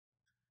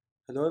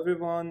Hello,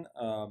 everyone.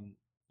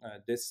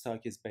 This talk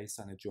is based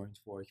on a joint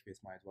work with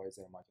my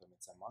advisor, Michael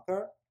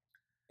Mitzenmacher.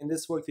 In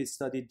this work, we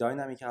studied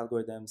dynamic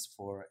algorithms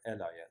for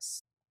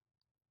LIS.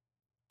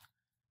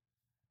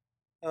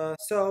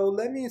 So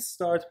let me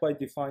start by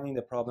defining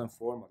the problem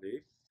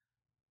formally.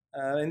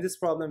 In this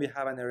problem, we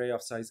have an array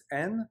of size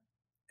n.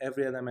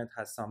 Every element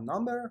has some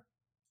number,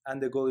 and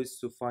the goal is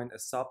to find a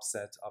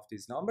subset of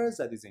these numbers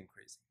that is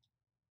increasing.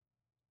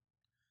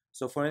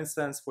 So for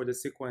instance, for the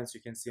sequence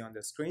you can see on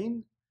the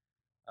screen,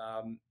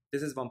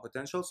 this is one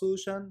potential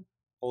solution.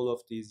 All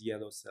of these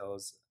yellow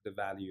cells, the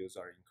values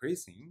are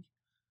increasing.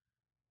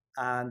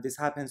 And this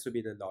happens to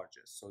be the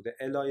largest. So the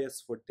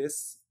LIS for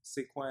this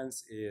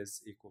sequence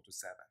is equal to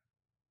 7.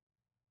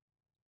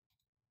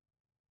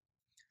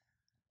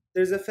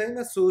 There's a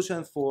famous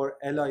solution for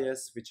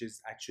LIS, which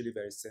is actually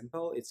very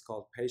simple. It's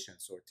called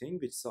patient sorting,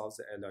 which solves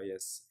the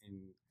LIS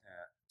in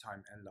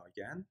time n log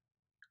n.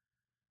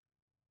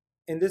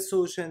 In this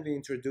solution, we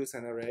introduce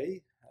an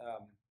array.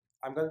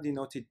 I'm going to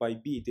denote it by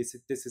B. This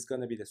is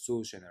going to be the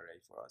solution array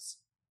for us.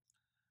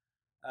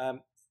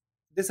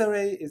 This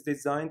array is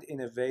designed in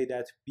a way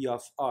that B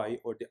of I,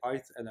 or the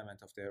ith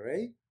element of the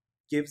array,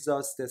 gives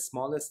us the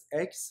smallest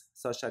x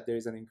such that there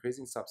is an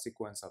increasing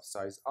subsequence of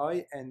size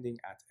I ending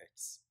at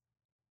x.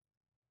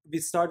 We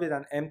start with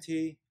an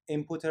empty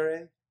input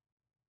array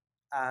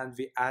and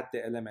we add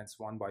the elements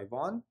one by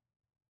one.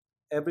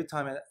 Every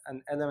time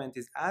an element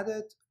is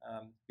added,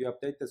 we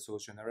update the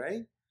solution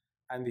array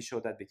and we show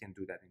that we can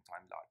do that in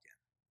time log n.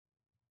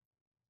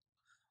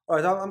 All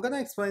right, I'm going to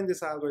explain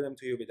this algorithm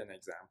to you with an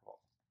example.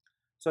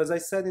 So as I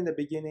said in the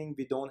beginning,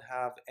 we don't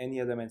have any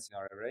elements in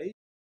our array.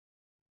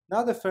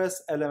 Now the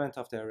first element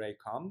of the array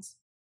comes.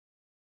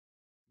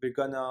 We're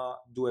gonna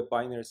do a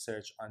binary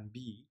search on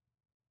B.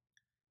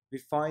 We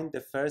find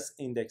the first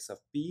index of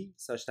B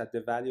such that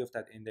the value of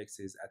that index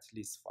is at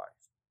least 5.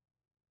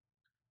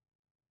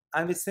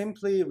 And we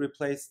simply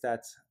replace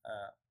that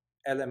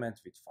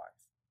element with 5.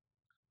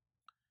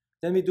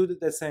 Then we do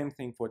the same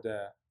thing for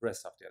the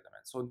rest of the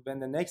elements. So when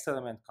the next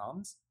element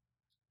comes,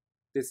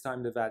 this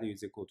time the value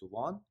is equal to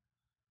 1.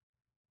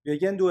 We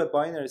again do a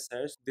binary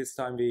search. This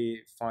time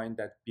we find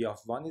that B of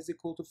 1 is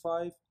equal to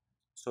 5.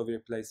 So we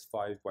replace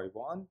 5 by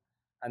 1.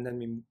 And then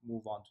we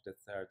move on to the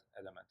third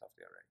element of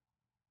the array.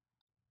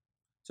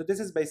 So this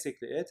is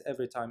basically it.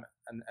 Every time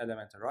an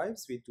element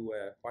arrives, we do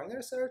a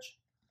binary search.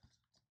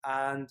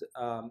 And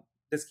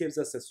this gives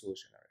us a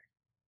solution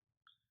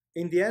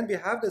array. In the end, we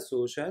have the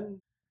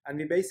solution. And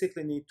we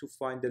basically need to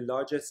find the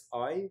largest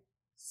I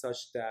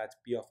such that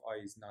B of I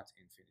is not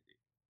infinity.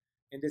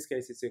 In this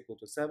case, it's equal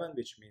to 7,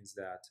 which means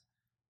that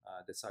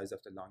the size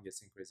of the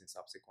longest increasing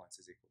subsequence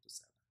is equal to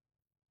 7.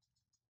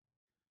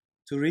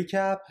 To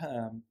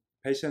recap,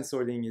 patient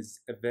sorting is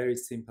a very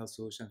simple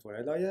solution for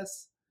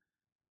LIS.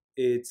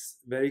 It's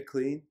very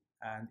clean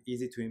and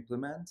easy to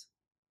implement.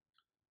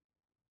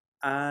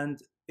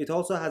 And it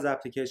also has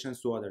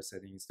applications to other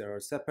settings. There are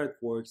separate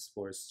works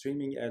for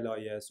streaming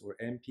LIS or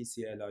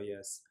MPC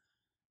LIS.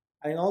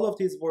 And in all of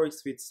these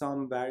works, with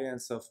some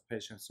variants of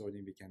patient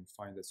sorting, we can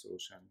find a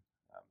solution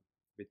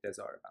with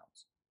desired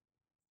bounds.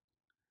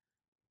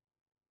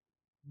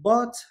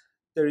 But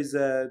there is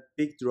a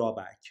big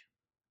drawback,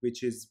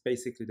 which is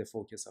basically the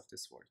focus of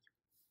this work.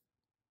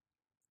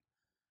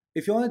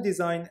 If you want to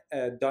design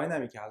a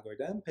dynamic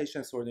algorithm,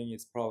 patient sorting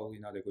is probably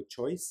not a good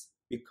choice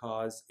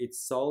because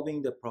it's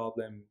solving the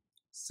problem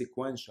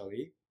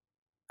sequentially.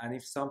 And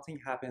if something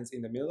happens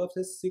in the middle of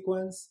this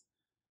sequence,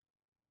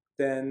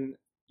 then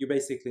you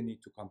basically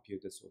need to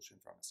compute the solution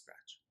from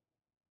scratch.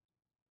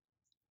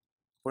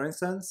 For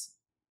instance,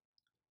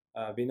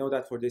 we know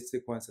that for this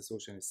sequence, the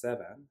solution is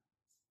 7.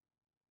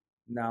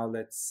 Now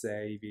let's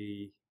say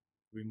we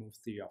remove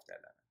 3 of the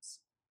elements.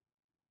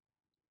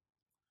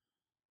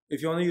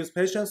 If you want to use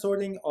patient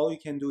sorting, all you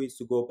can do is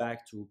to go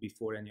back to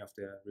before any of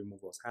the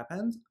removals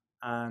happened,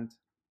 and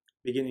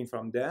beginning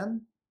from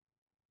then,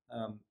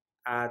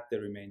 add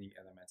the remaining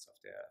elements of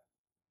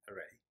the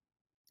array.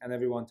 And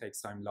everyone takes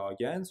time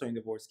log n, so in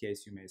the worst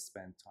case, you may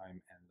spend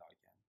time n log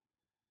n,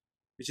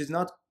 which is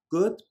not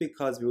good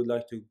because we would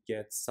like to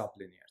get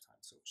sublinear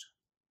time solution.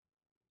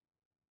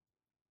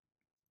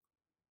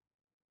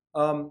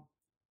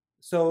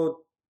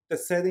 So the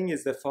setting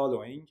is the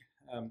following.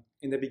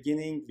 In the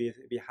beginning, we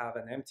have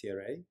an empty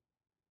array.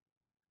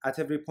 At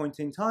every point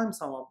in time,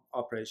 some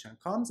operation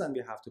comes and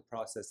we have to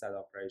process that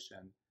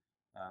operation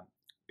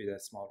with a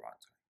small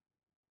runtime.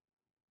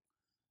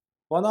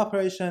 One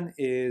operation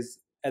is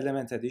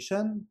element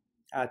addition.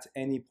 At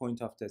any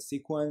point of the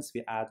sequence,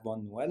 we add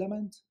one new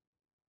element.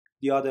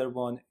 The other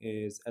one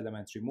is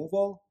element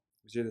removal,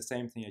 which is the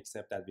same thing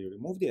except that we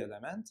remove the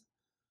element.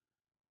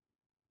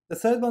 The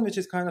third one, which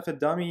is kind of a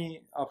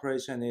dummy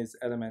operation, is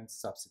element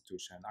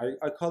substitution.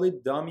 I call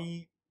it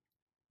dummy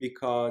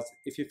because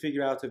if you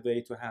figure out a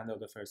way to handle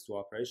the first two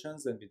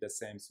operations, then with the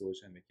same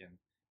solution we can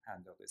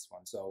handle this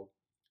one. So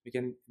we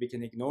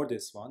can ignore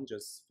this one,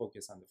 just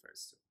focus on the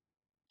first two.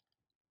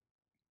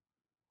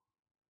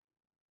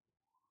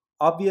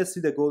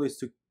 Obviously, the goal is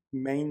to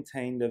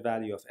maintain the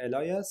value of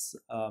LIS.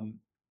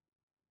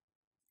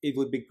 it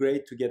would be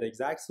great to get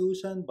exact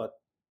solution, but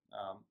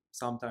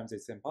sometimes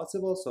it's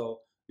impossible.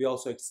 So we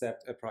also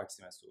accept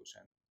approximate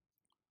solution.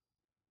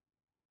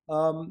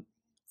 Um,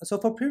 so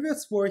for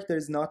previous work, there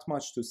is not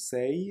much to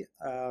say.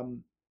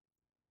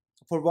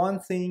 For one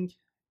thing,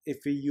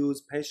 if we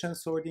use patient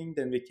sorting,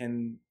 then we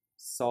can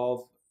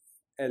solve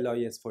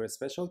LIS for a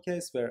special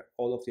case where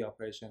all of the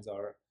operations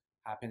are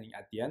happening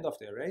at the end of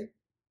the array.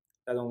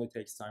 That only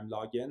takes time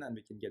log n, and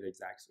we can get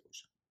exact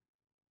solution.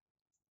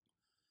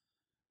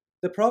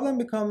 The problem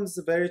becomes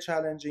very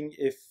challenging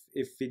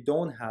if we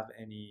don't have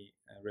any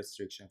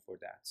restriction for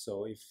that.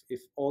 So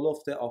if all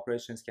of the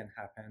operations can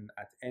happen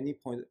at any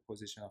point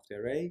position of the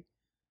array,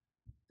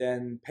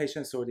 then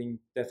patient sorting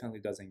definitely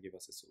doesn't give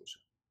us a solution.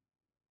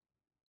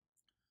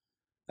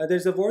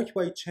 There's a work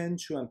by Chen,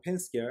 Chu, and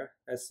Pinsker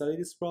that study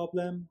this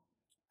problem,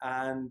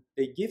 and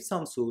they give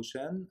some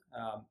solution,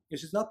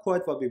 which is not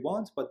quite what we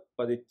want,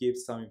 but it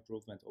gives some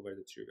improvement over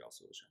the trivial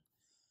solution.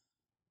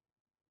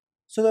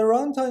 So the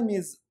runtime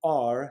is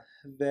R,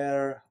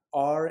 where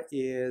R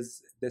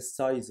is the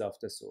size of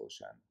the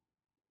solution.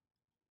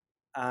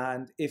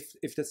 And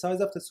if the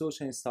size of the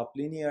solution is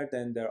sublinear,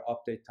 then their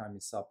update time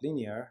is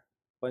sublinear.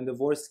 But in the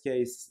worst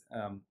case,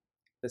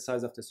 the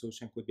size of the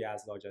solution could be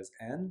as large as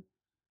n,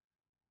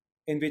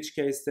 in which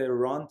case the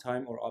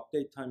runtime or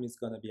update time is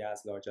going to be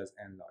as large as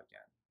n log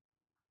n.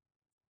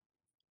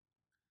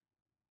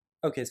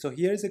 Okay, so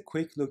here's a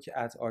quick look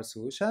at our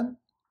solution.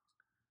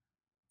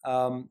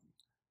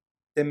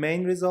 The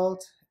main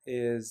result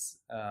is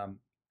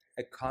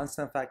a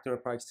constant factor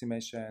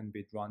approximation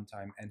with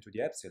runtime n to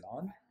the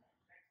epsilon.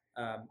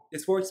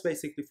 This works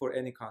basically for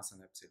any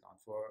constant epsilon.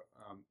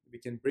 We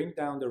can bring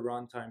down the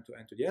runtime to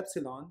n to the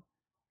epsilon,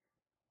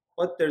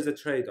 but there's a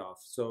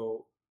trade-off.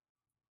 So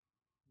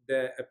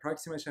the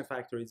approximation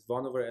factor is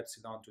 1 over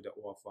epsilon to the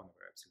O of 1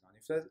 over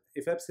epsilon.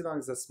 If epsilon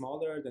is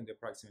smaller, then the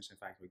approximation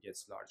factor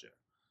gets larger.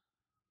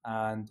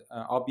 And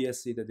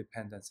obviously, the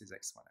dependence is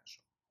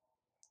exponential.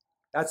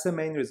 That's the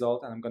main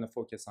result, and I'm going to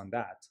focus on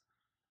that.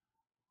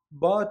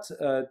 But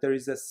there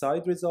is a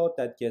side result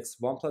that gets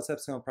 1 plus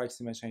epsilon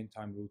approximation in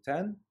time root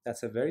n.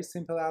 That's a very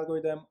simple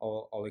algorithm.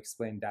 I'll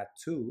explain that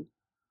too.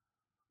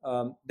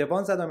 The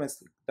ones that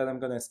I'm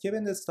going to skip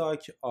in this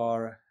talk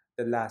are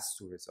the last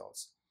two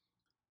results.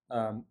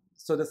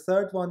 So the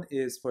third one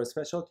is for a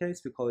special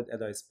case. We call it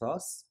LIS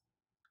plus.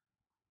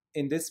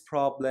 In this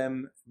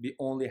problem, we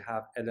only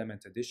have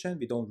element addition.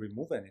 We don't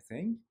remove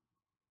anything.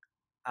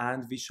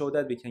 And we show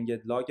that we can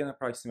get log n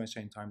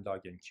approximation in time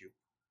log n cube.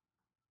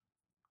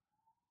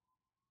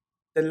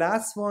 The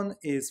last one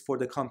is for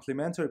the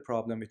complementary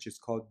problem, which is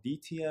called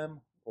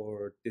DTM,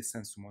 or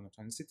distance to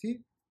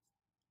monotonicity.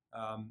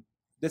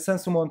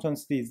 Distance to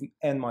monotonicity is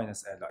n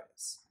minus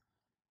LIS.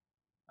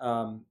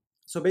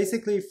 So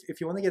basically, if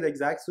you want to get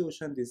exact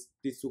solution,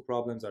 these two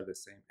problems are the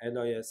same.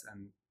 LIS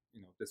and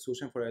the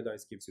solution for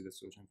LIS gives you the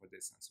solution for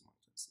distance to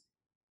monotonicity.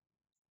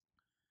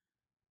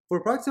 For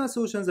approximate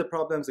solutions, the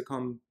problems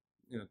become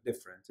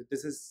different.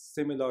 This is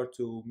similar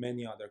to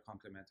many other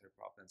complementary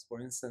problems.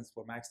 For instance,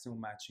 for maximum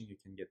matching, you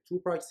can get 2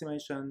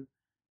 approximation,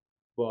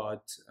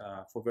 but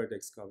for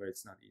vertex cover,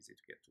 it's not easy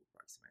to get 2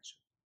 approximation.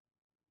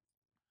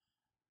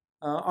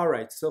 All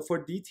right, so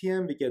for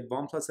DTM, we get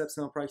 1 plus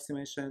epsilon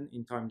approximation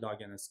in time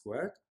log n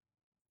squared.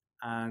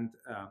 And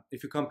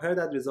if you compare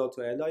that result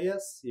to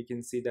LIS, you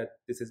can see that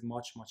this is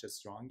much, much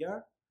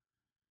stronger.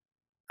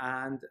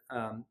 And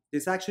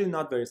it's actually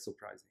not very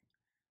surprising.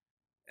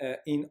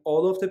 In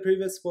all of the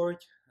previous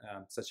work,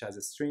 such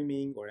as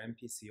streaming or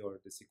MPC or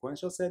the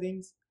sequential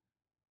settings,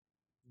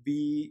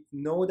 we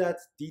know that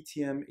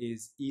DTM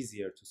is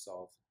easier to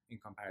solve in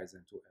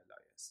comparison to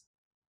LIS.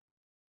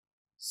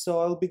 So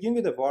I'll begin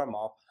with a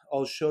warm-up.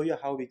 I'll show you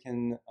how we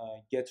can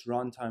get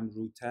runtime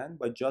root 10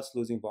 by just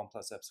losing 1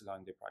 plus epsilon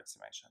in the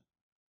approximation.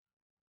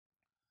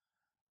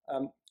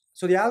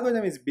 So the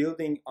algorithm is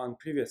building on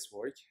previous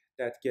work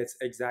that gets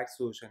exact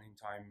solution in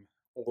time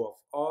O of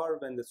R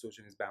when the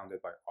solution is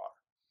bounded by R,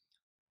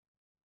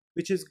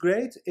 which is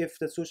great if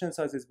the solution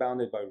size is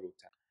bounded by root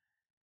 10.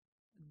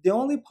 The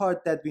only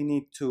part that we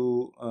need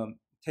to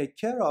take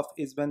care of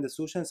is when the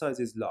solution size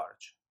is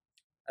large,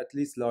 at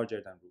least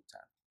larger than root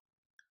 10.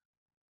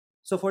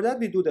 So for that,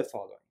 we do the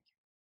following.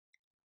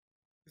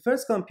 We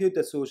first compute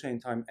the solution in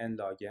time n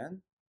log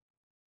n.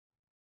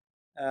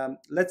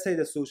 Let's say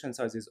the solution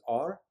size is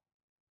R.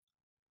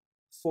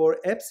 For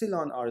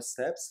epsilon R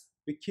steps,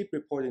 we keep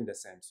reporting the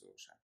same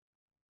solution.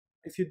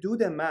 If you do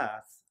the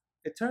math,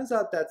 it turns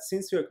out that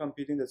since we are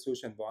computing the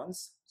solution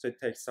once, so it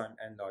takes time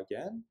n log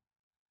n,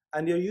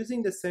 and you're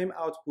using the same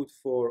output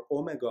for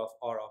omega of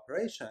R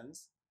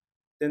operations,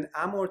 then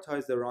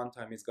amortized the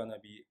runtime is going to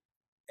be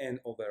n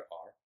over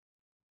R,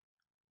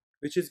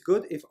 which is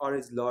good if R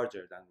is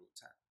larger than root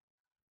 10.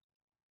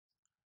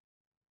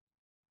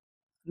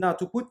 Now,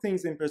 to put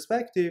things in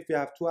perspective, we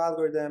have two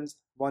algorithms.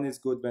 One is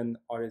good when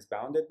R is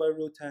bounded by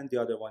root 10. The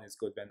other one is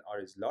good when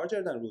R is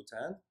larger than root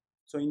 10.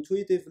 So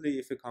intuitively,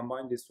 if we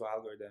combine these two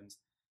algorithms,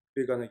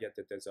 we're going to get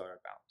the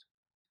desired bound.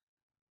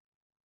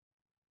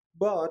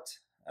 But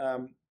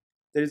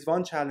there is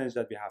one challenge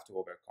that we have to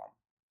overcome.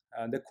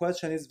 The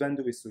question is, when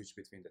do we switch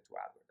between the two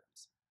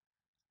algorithms?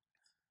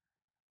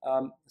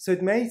 So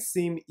it may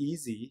seem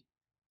easy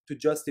to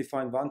just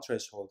define one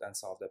threshold and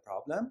solve the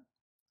problem,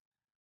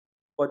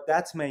 but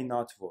that may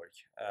not work.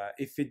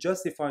 If we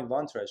just define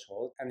one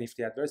threshold, and if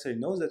the adversary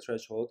knows the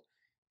threshold,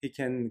 he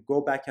can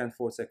go back and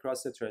forth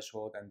across the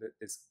threshold, and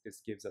this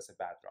gives us a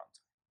bad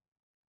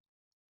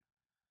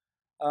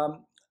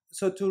runtime.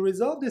 So to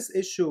resolve this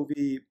issue,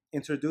 we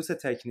introduce a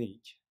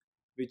technique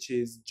which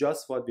is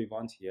just what we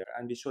want here,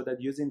 and we show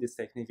that using this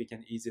technique we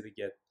can easily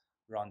get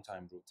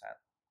runtime root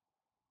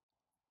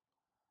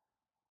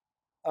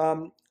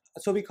n.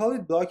 So we call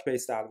it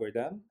block-based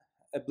algorithm.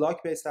 A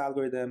block-based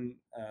algorithm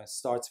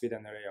starts with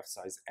an array of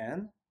size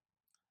n.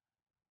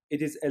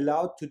 It is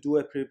allowed to do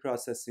a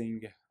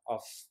pre-processing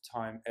of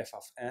time f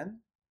of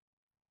n.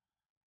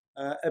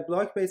 A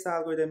block-based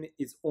algorithm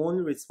is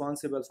only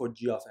responsible for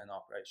g of n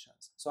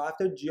operations. So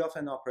after g of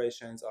n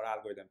operations, our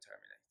algorithm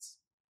terminates.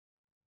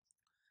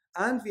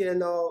 And we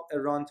allow a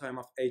runtime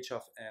of h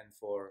of n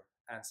for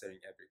answering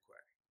every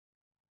query.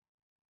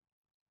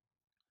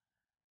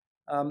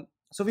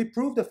 So we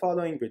prove the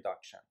following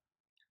reduction.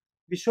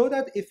 We show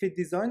that if we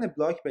design a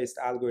block-based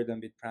algorithm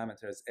with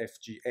parameters f,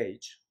 g,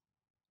 h,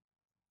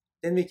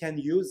 then we can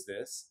use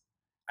this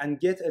and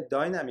get a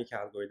dynamic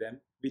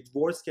algorithm with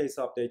worst case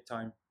update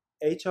time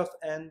h of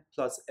n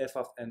plus f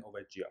of n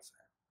over g of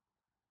n.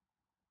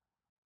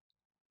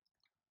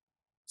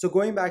 So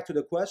going back to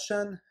the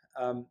question,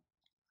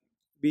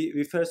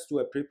 we first do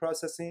a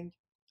pre-processing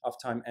of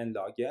time n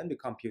log n, we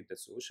compute the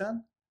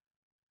solution.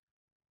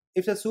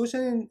 If the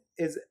solution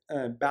is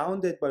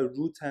bounded by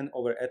root n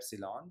over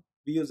epsilon,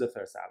 we use the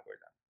first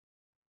algorithm.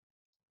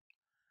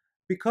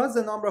 Because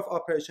the number of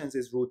operations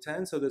is root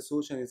n, so the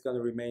solution is going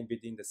to remain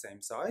within the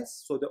same size,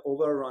 so the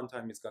overall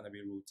runtime is going to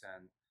be root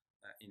n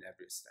in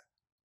every step.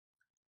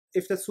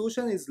 If the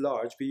solution is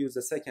large, we use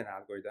the second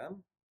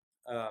algorithm.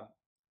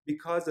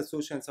 Because the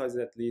solution size is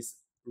at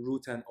least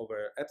root n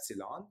over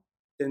epsilon,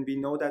 then we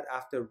know that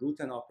after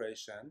root n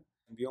operation,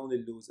 we only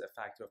lose a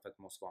factor of at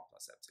most 1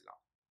 plus epsilon.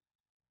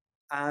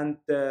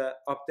 And the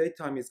update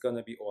time is going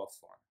to be O of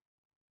 1.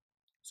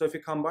 So if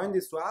you combine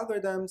these two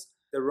algorithms,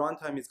 the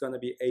runtime is going to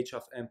be h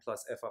of n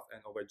plus f of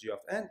n over g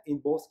of n. In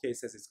both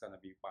cases, it's going to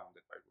be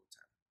bounded by root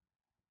n.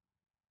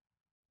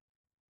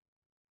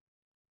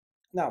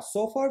 Now,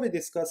 so far we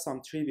discussed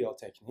some trivial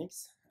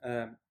techniques.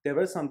 There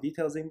were some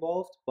details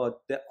involved,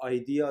 but the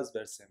ideas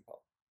were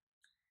simple.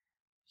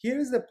 Here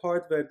is the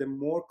part where the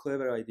more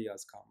clever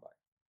ideas come by.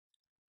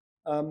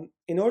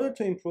 In order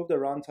to improve the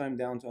runtime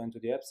down to n to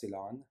the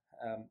epsilon,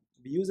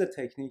 we use a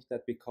technique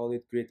that we call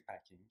it grid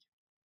packing.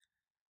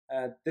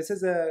 This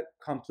is a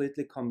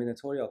completely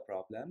combinatorial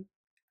problem,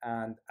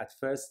 and at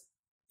first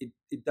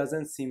it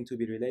doesn't seem to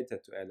be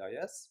related to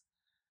LIS.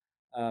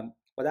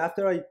 But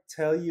after I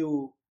tell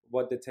you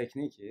what the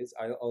technique is,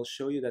 I'll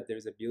show you that there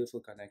is a beautiful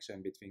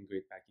connection between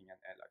grid packing and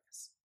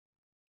LIS.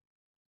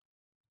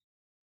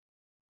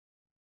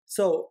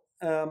 So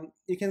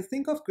you can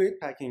think of grid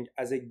packing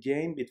as a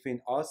game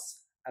between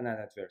us and an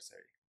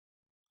adversary.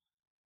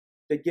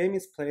 The game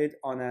is played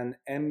on an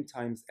m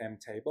times m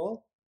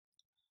table.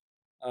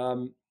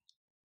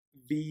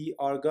 We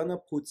are gonna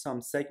put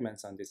some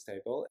segments on this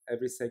table.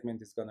 Every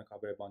segment is gonna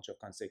cover a bunch of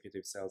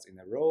consecutive cells in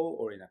a row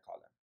or in a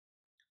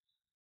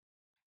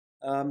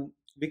column.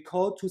 We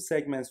call two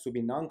segments to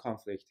be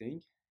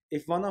non-conflicting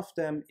if one of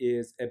them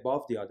is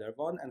above the other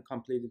one and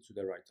completely to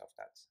the right of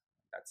that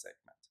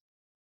segment.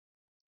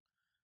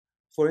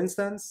 For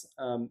instance,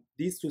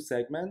 these two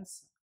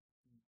segments,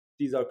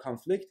 these are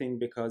conflicting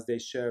because they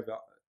share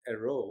a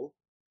row,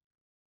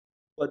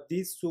 but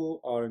these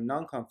two are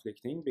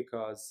non-conflicting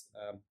because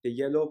the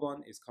yellow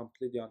one is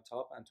completely on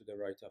top and to the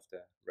right of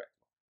the red one.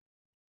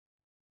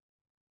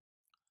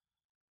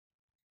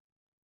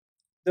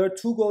 There are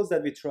two goals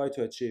that we try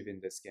to achieve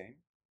in this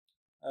game.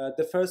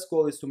 The first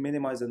goal is to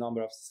minimize the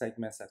number of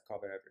segments that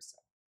cover every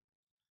cell.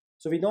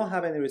 So we don't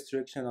have any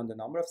restriction on the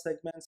number of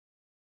segments.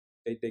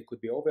 They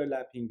could be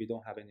overlapping. We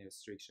don't have any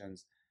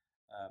restrictions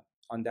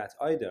on that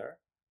either.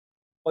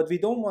 But we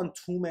don't want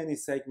too many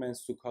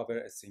segments to cover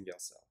a single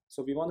cell.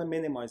 So we want to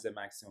minimize the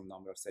maximum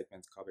number of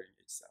segments covering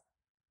each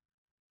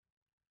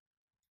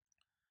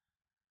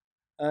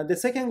cell. The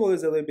second goal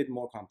is a little bit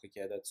more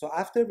complicated. So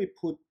after we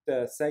put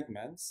the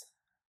segments,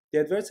 the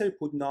adversary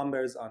put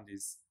numbers on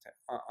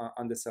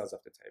on the cells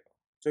of the table.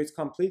 So it's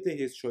completely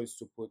his choice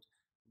to put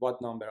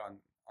what number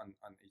on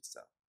each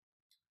cell.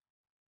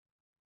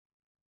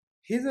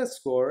 His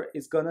score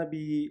is going to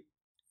be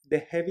the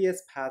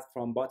heaviest path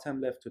from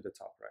bottom left to the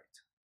top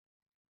right.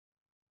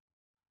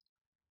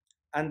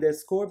 And the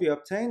score we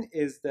obtain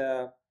is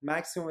the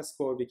maximum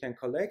score we can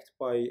collect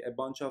by a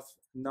bunch of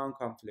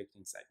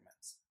non-conflicting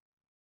segments.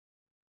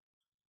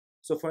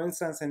 So for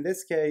instance, in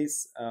this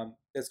case,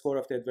 the score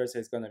of the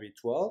adversary is going to be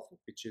 12,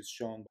 which is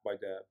shown by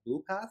the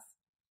blue path.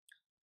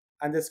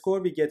 And the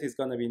score we get is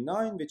going to be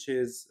 9, which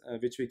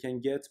we can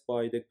get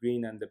by the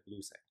green and the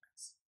blue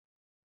segments.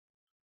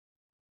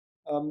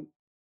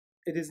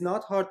 It is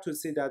not hard to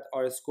see that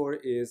our score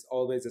is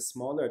always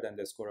smaller than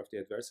the score of the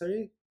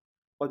adversary,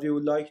 but we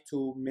would like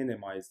to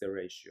minimize the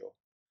ratio.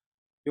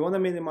 We want to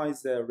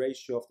minimize the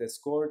ratio of the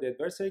score the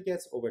adversary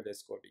gets over the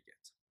score we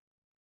get.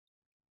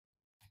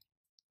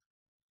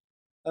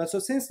 So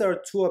since there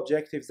are two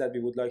objectives that we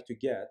would like to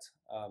get,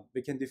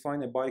 we can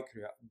define a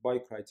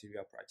bi-criteria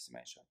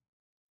approximation.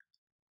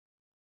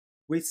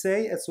 We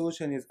say a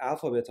solution is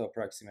alpha-beta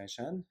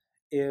approximation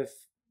if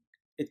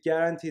it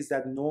guarantees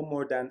that no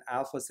more than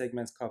alpha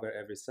segments cover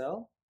every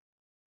cell,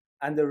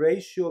 and the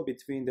ratio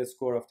between the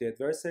score of the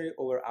adversary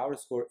over our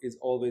score is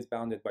always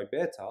bounded by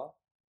beta,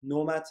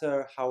 no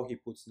matter how he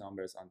puts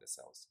numbers on the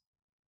cells.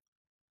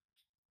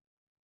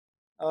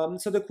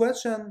 So the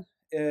question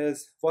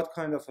is what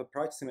kind of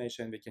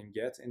approximation we can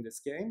get in this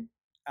game,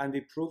 and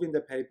we prove in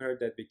the paper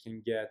that we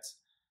can get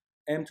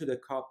m to the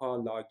kappa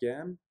log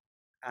m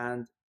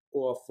and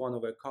O of 1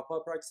 over kappa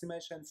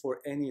approximation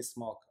for any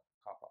small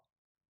kappa.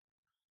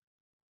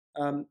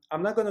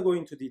 I'm not going to go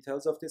into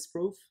details of this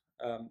proof.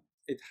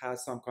 It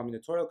has some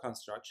combinatorial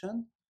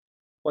construction,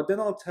 but then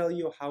I'll tell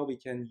you how we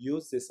can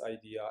use this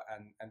idea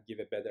and give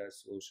a better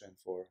solution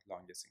for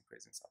longest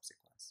increasing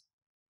subsequence.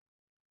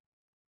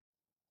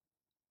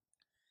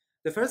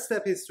 The first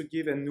step is to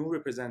give a new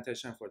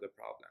representation for the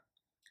problem.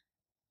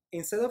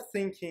 Instead of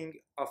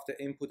thinking of the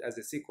input as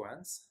a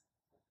sequence,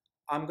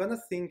 I'm going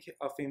to think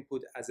of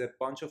input as a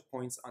bunch of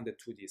points on the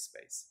 2D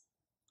space.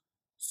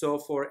 So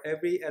for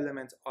every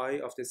element I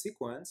of the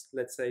sequence,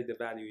 let's say the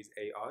value is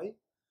AI,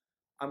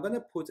 I'm going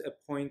to put a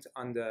point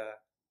on the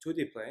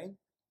 2D plane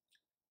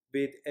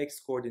with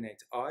x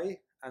coordinate I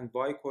and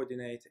y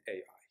coordinate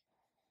AI.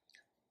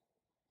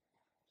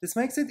 This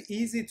makes it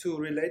easy to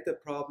relate the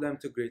problem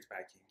to grid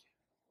packing.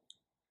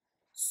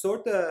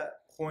 Sort the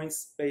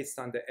points based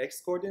on the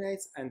x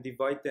coordinates and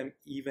divide them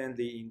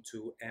evenly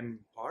into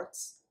m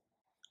parts.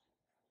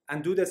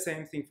 And do the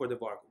same thing for the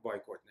y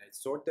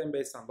coordinates. Sort them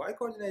based on y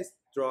coordinates,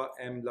 draw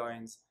m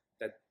lines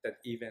that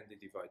evenly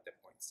divide the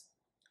points.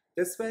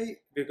 This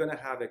way, we're going to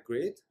have a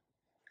grid,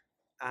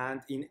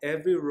 and in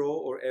every row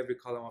or every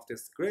column of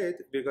this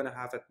grid, we're going to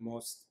have at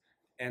most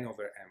n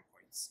over m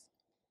points.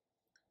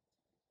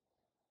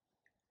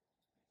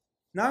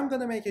 Now I'm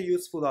going to make a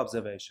useful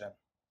observation.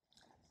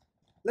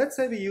 Let's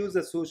say we use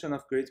the solution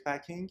of grid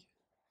packing,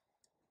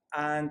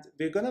 and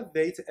we're going to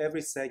weight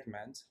every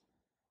segment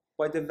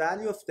by the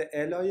value of the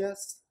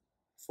LIS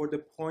for the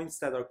points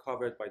that are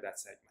covered by that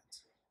segment.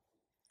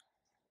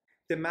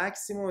 The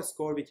maximum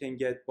score we can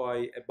get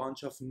by a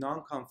bunch of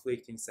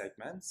non-conflicting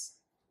segments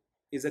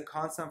is a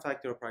constant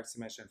factor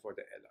approximation for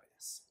the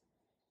LIS.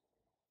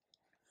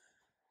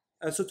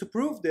 So to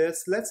prove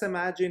this, let's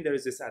imagine there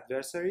is this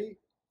adversary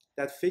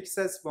that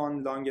fixes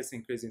one longest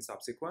increasing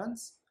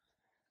subsequence,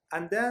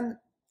 and then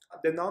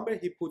the number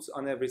he puts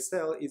on every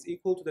cell is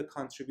equal to the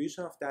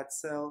contribution of that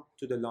cell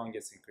to the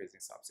longest increasing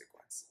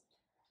subsequence.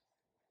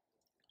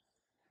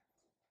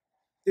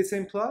 This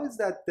implies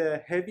that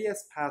the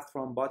heaviest path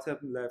from bottom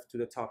left to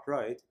the top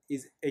right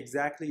is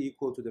exactly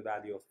equal to the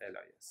value of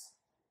LIS.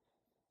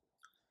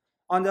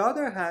 On the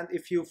other hand,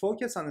 if you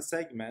focus on a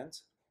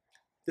segment,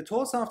 the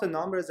total sum of the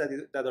numbers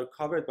that are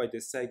covered by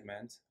this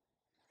segment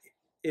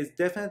is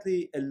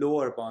definitely a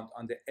lower bound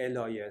on the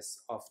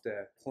LIS of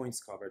the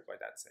points covered by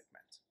that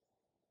segment.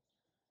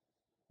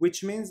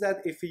 Which means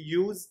that if we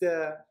use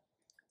the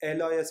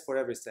LIS for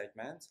every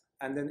segment,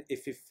 and then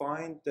if we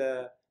find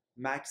the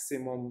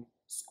maximum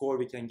score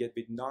we can get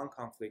with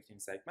non-conflicting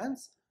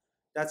segments,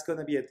 that's going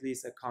to be at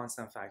least a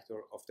constant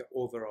factor of the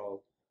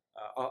overall,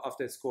 of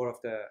the score of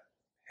the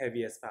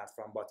heaviest path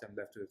from bottom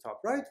left to the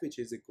top right, which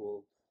is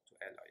equal to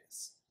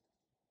LIS.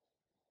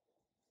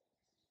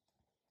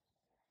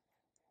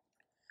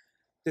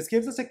 This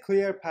gives us a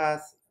clear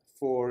path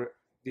for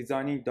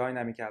designing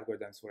dynamic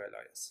algorithms for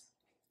LIS.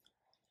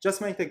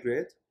 Just make the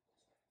grid,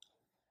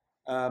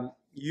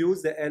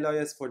 use the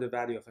LIS for the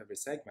value of every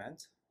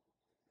segment.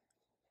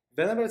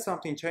 Whenever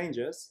something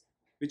changes,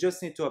 we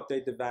just need to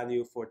update the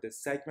value for the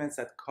segments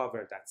that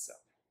cover that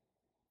cell.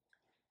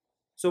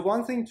 So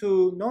one thing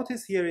to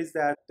notice here is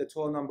that the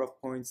total number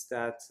of points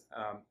that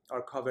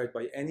are covered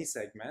by any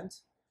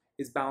segment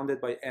is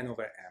bounded by n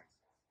over m.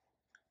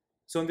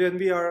 So when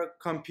we are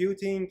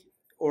computing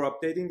or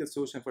updating the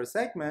solution for a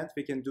segment,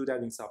 we can do that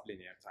in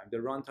sublinear time. The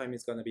runtime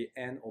is going to be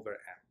n over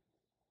m.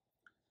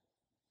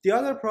 The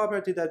other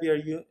property that we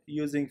are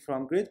using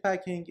from grid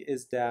packing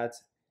is that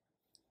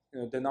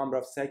the number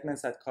of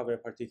segments that cover a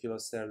particular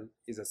cell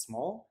is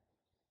small.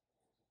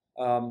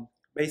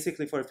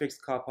 Basically, for a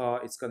fixed kappa,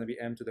 it's going to be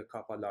m to the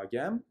kappa log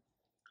m.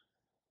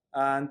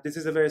 And this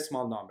is a very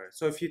small number.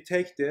 So if you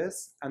take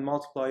this and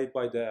multiply it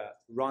by the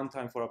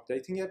runtime for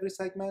updating every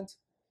segment,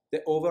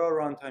 the overall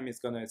runtime is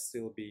going to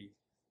still be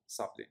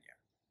sublinear.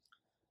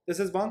 This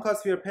is one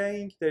cost we are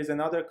paying. There is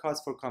another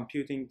cost for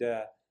computing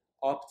the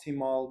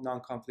optimal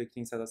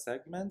non-conflicting set of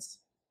segments.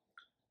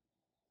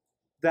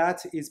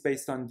 That is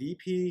based on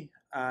dp,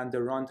 and the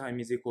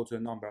runtime is equal to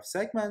the number of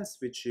segments,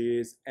 which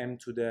is m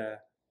to the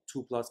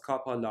 2 plus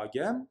kappa log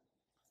m.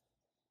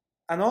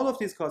 And all of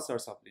these costs are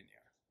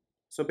sublinear.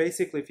 So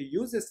basically, if you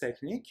use this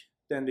technique,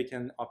 then we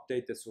can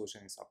update the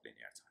solution in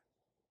sublinear time.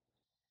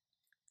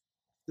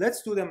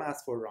 Let's do the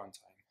math for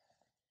runtime.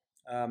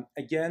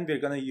 Again, we're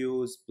going to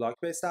use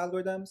block-based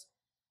algorithms.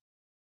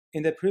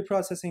 In the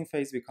pre-processing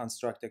phase, we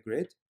construct a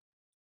grid.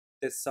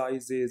 The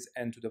size is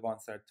n to the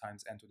 1/3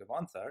 times n to the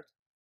 1/3.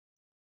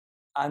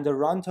 And the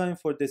runtime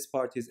for this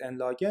part is n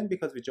log n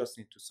because we just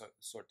need to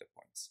sort the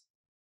points.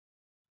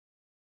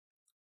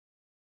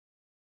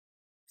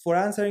 For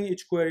answering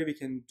each query, we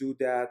can do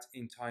that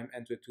in time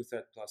n to the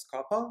 2/3 plus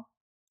kappa,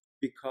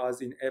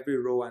 because in every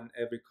row and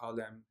every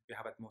column, we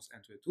have at most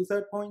n to the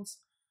 2/3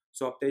 points.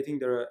 So updating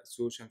the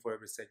solution for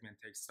every segment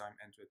takes time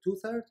n to the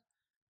 2/3.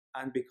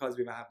 And because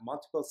we have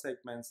multiple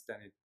segments,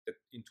 then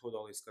in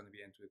total it's going to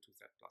be n to the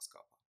 2/3 plus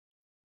kappa.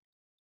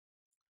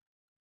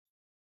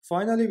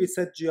 Finally, we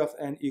set g of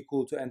n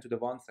equal to n to the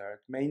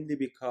 1/3, mainly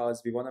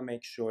because we want to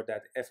make sure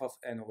that f of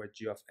n over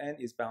g of n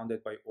is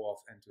bounded by O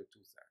of n to the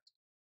 2/3.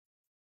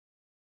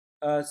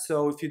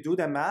 So if you do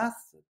the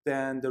math,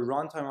 then the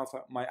runtime of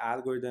my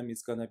algorithm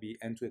is going to be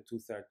n to the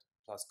 2/3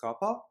 plus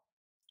kappa,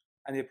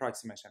 and the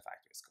approximation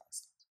factor is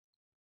constant.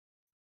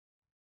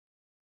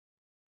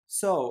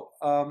 So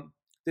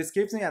this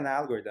gives me an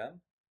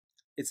algorithm.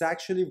 It's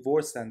actually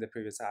worse than the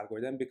previous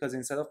algorithm because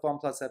instead of 1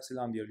 plus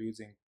epsilon, we are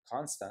using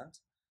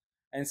constant.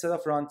 And instead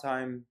of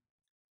runtime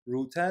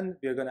root n,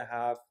 we're going to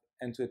have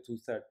n to the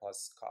 2/3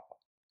 plus kappa.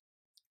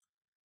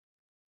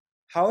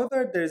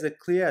 However, there is a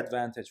clear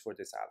advantage for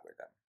this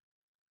algorithm.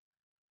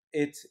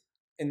 It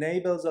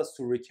enables us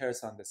to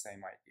recurse on the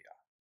same idea.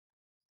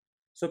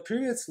 So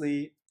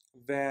previously,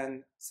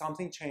 when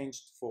something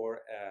changed for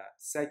a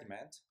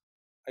segment,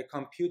 I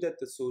computed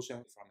the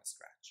solution from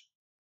scratch.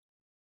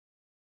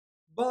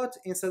 But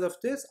instead of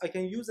this, I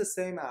can use the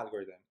same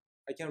algorithm.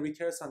 I can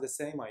recurse on the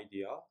same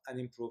idea and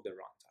improve the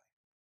runtime.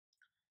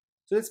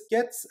 So this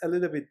gets a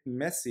little bit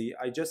messy.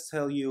 I just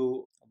tell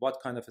you what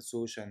kind of a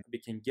solution we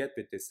can get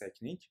with this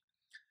technique.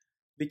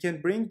 We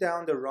can bring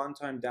down the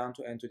runtime down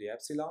to n to the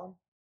epsilon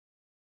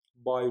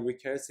by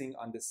recursing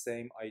on the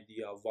same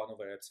idea of 1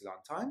 over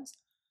epsilon times.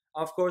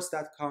 Of course,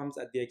 that comes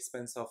at the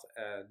expense of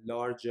a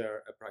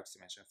larger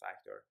approximation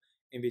factor,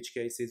 in which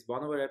case is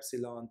 1 over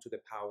epsilon to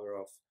the power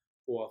of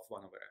O of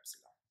 1 over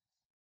epsilon.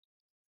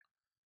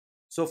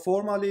 So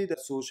formally, the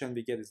solution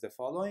we get is the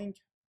following.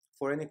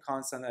 For any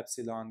constant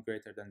epsilon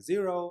greater than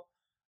 0,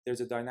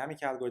 there's a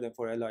dynamic algorithm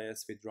for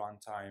LIS with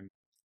runtime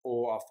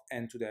O of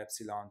n to the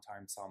epsilon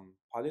times some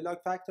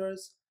polylog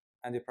factors,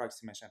 and the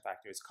approximation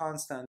factor is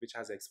constant, which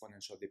has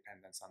exponential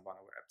dependence on 1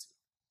 over epsilon.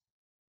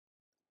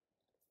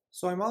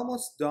 So I'm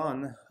almost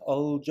done.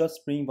 I'll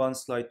just bring one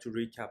slide to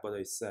recap what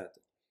I said.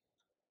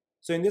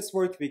 So in this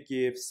work, we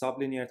give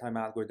sublinear time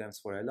algorithms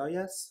for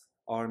LIS.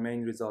 Our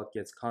main result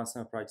gets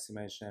constant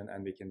approximation,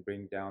 and we can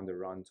bring down the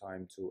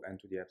runtime to n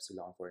to the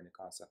epsilon for any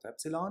constant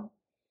epsilon.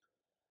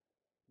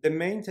 The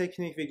main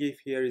technique we give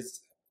here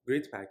is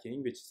grid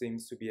packing, which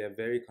seems to be a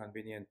very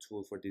convenient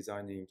tool for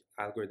designing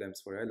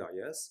algorithms for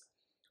LIS.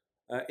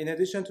 In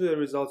addition to the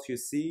results you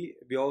see,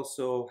 we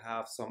also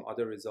have some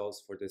other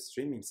results for the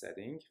streaming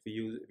setting.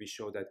 We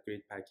show that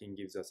grid packing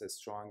gives us a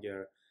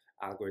stronger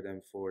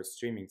algorithm for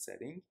streaming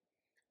setting.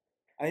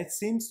 And it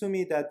seems to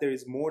me that there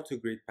is more to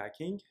grid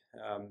packing.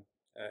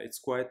 It's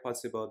quite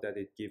possible that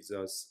it gives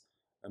us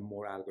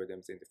more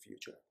algorithms in the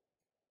future.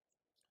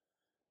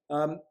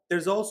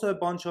 There's also a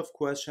bunch of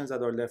questions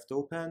that are left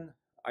open.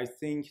 I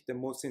think the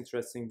most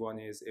interesting one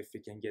is if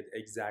we can get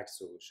exact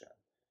solution.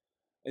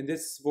 In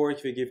this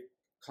work, we give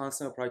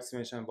constant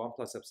approximation, 1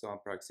 plus epsilon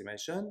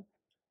approximation,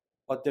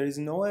 but there is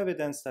no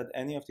evidence that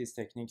any of these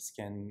techniques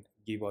can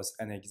give us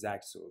an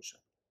exact solution.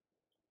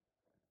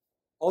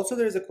 Also,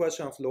 there is a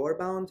question of lower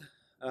bound.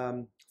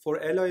 For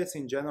LIS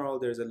in general,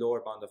 there's a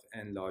lower bound of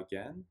n log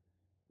n,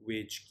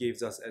 which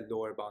gives us a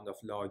lower bound of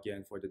log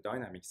n for the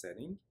dynamic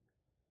setting.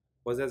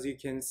 But as you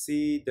can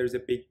see, there's a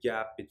big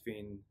gap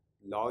between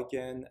log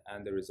n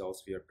and the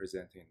results we are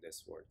presenting in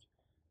this work.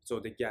 So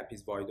the gap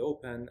is wide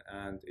open,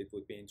 and it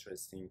would be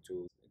interesting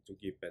to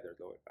give better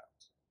lower bound.